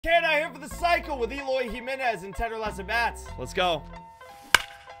Can't I here for the cycle with Eloy Jimenez and 10 or less at bats. Let's go.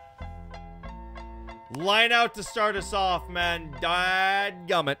 Line out to start us off, man.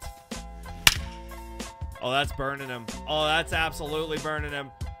 Dadgummit. Oh, that's burning him. Oh, that's absolutely burning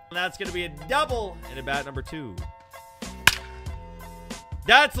him. That's going to be a double in at bat number 2.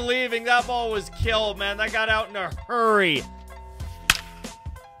 That's leaving. That ball was killed, man. That got out in a hurry.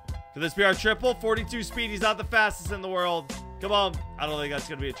 Could this be our triple? 42 speed. He's not the fastest in the world. Come on. I don't think that's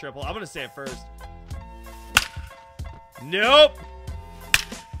going to be a triple. I'm going to say it first. Nope.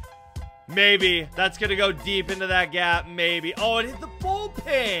 Maybe. That's going to go deep into that gap. Maybe. Oh, it hit the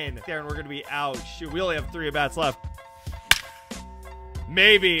bullpen. There, and we're going to be out. Shoot, we only have 3 at-bats left.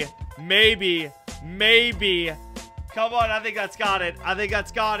 Maybe. Maybe. Maybe. Come on. I think that's got it. I think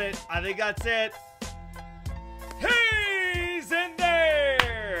that's got it. I think that's it. He's in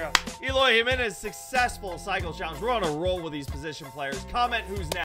there. Eloy Jimenez, successful cycle challenge. We're on a roll with these position players. Comment who's next.